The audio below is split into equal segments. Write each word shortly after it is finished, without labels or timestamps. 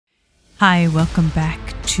Hi, welcome back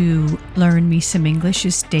to Learn Me Some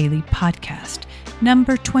English's daily podcast,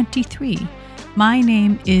 number 23. My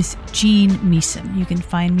name is Jean Measom. You can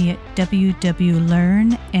find me at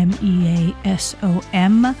www.learn,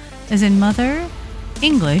 MEASOM, as in mother,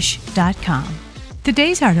 English.com.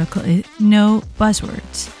 Today's article is No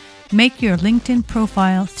Buzzwords. Make your LinkedIn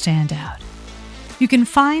profile stand out. You can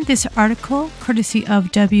find this article courtesy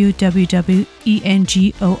of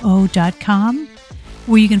www.engoo.com,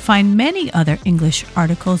 where you can find many other English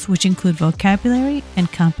articles which include vocabulary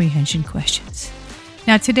and comprehension questions.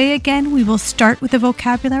 Now today again, we will start with the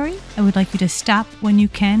vocabulary. I would like you to stop when you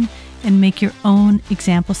can and make your own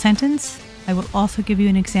example sentence. I will also give you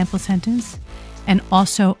an example sentence and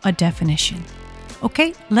also a definition.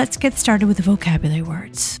 Okay, let's get started with the vocabulary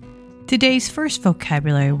words. Today's first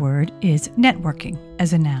vocabulary word is networking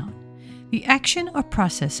as a noun. The action or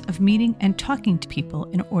process of meeting and talking to people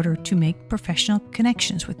in order to make professional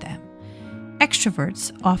connections with them.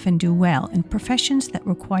 Extroverts often do well in professions that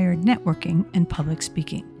require networking and public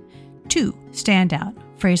speaking. 2. Stand out,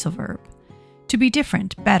 phrasal verb. To be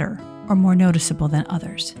different, better, or more noticeable than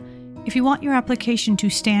others. If you want your application to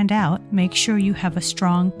stand out, make sure you have a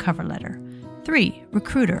strong cover letter. 3.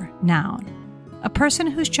 Recruiter, noun. A person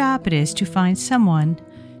whose job it is to find someone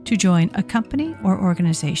to join a company or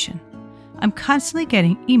organization. I'm constantly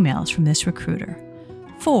getting emails from this recruiter.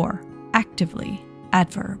 4. Actively,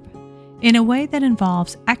 adverb. In a way that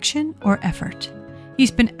involves action or effort. He's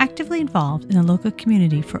been actively involved in the local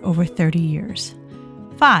community for over 30 years.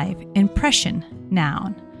 5. Impression,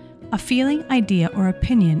 noun. A feeling, idea, or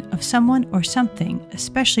opinion of someone or something,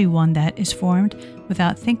 especially one that is formed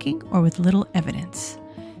without thinking or with little evidence.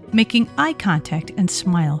 Making eye contact and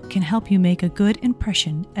smile can help you make a good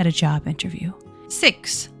impression at a job interview.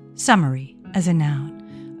 6. Summary as a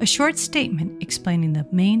noun. A short statement explaining the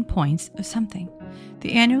main points of something.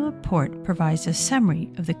 The annual report provides a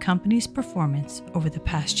summary of the company's performance over the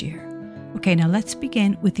past year. Okay, now let's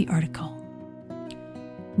begin with the article.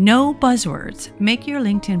 No buzzwords. Make your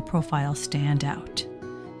LinkedIn profile stand out.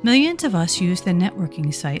 Millions of us use the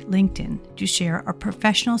networking site LinkedIn to share our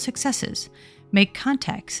professional successes, make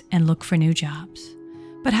contacts, and look for new jobs.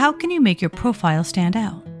 But how can you make your profile stand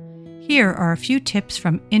out? Here are a few tips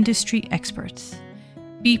from industry experts.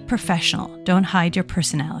 Be professional. Don't hide your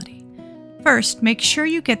personality. First, make sure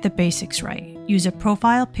you get the basics right. Use a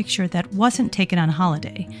profile picture that wasn't taken on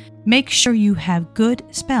holiday. Make sure you have good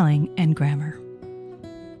spelling and grammar.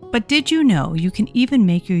 But did you know you can even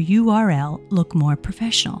make your URL look more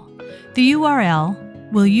professional? The URL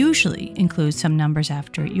will usually include some numbers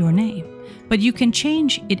after your name, but you can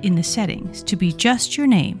change it in the settings to be just your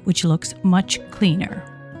name, which looks much cleaner.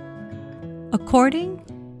 According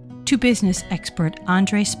to business expert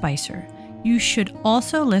Andre Spicer, you should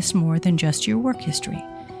also list more than just your work history.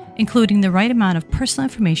 Including the right amount of personal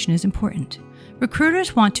information is important.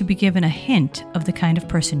 Recruiters want to be given a hint of the kind of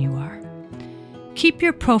person you are. Keep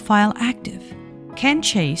your profile active. Ken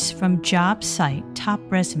Chase from job site Top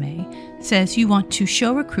Resume says you want to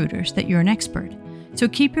show recruiters that you're an expert. So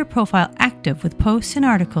keep your profile active with posts and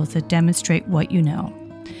articles that demonstrate what you know.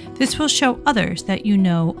 This will show others that you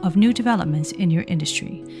know of new developments in your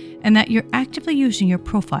industry and that you're actively using your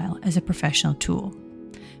profile as a professional tool.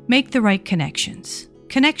 Make the right connections.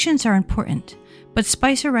 Connections are important, but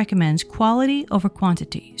Spicer recommends quality over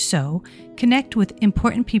quantity, so connect with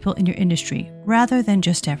important people in your industry rather than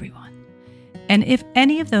just everyone. And if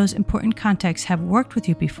any of those important contacts have worked with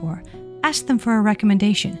you before, ask them for a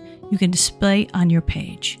recommendation you can display on your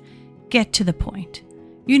page. Get to the point.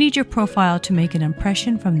 You need your profile to make an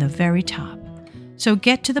impression from the very top. So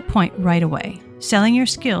get to the point right away, selling your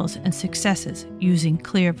skills and successes using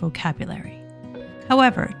clear vocabulary.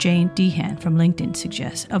 However, Jane Dehan from LinkedIn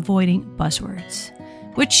suggests avoiding buzzwords,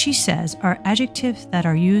 which she says are adjectives that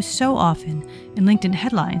are used so often in LinkedIn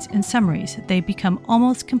headlines and summaries that they become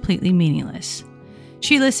almost completely meaningless.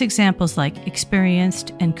 She lists examples like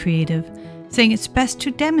experienced and creative, saying it's best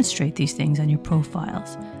to demonstrate these things on your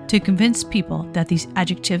profiles to convince people that these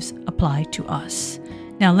adjectives apply to us.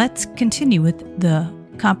 Now let's continue with the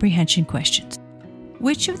comprehension questions.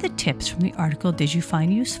 Which of the tips from the article did you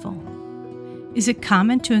find useful? Is it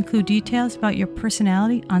common to include details about your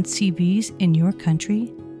personality on CVs in your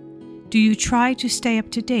country? Do you try to stay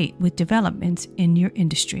up to date with developments in your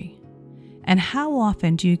industry? And how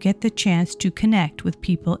often do you get the chance to connect with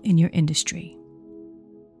people in your industry?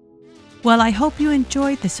 Well, I hope you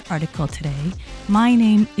enjoyed this article today. My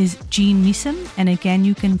name is Jean Measom, and again,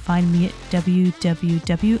 you can find me at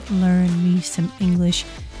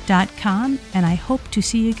www.learnmesomenglish.com, and I hope to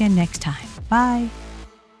see you again next time. Bye.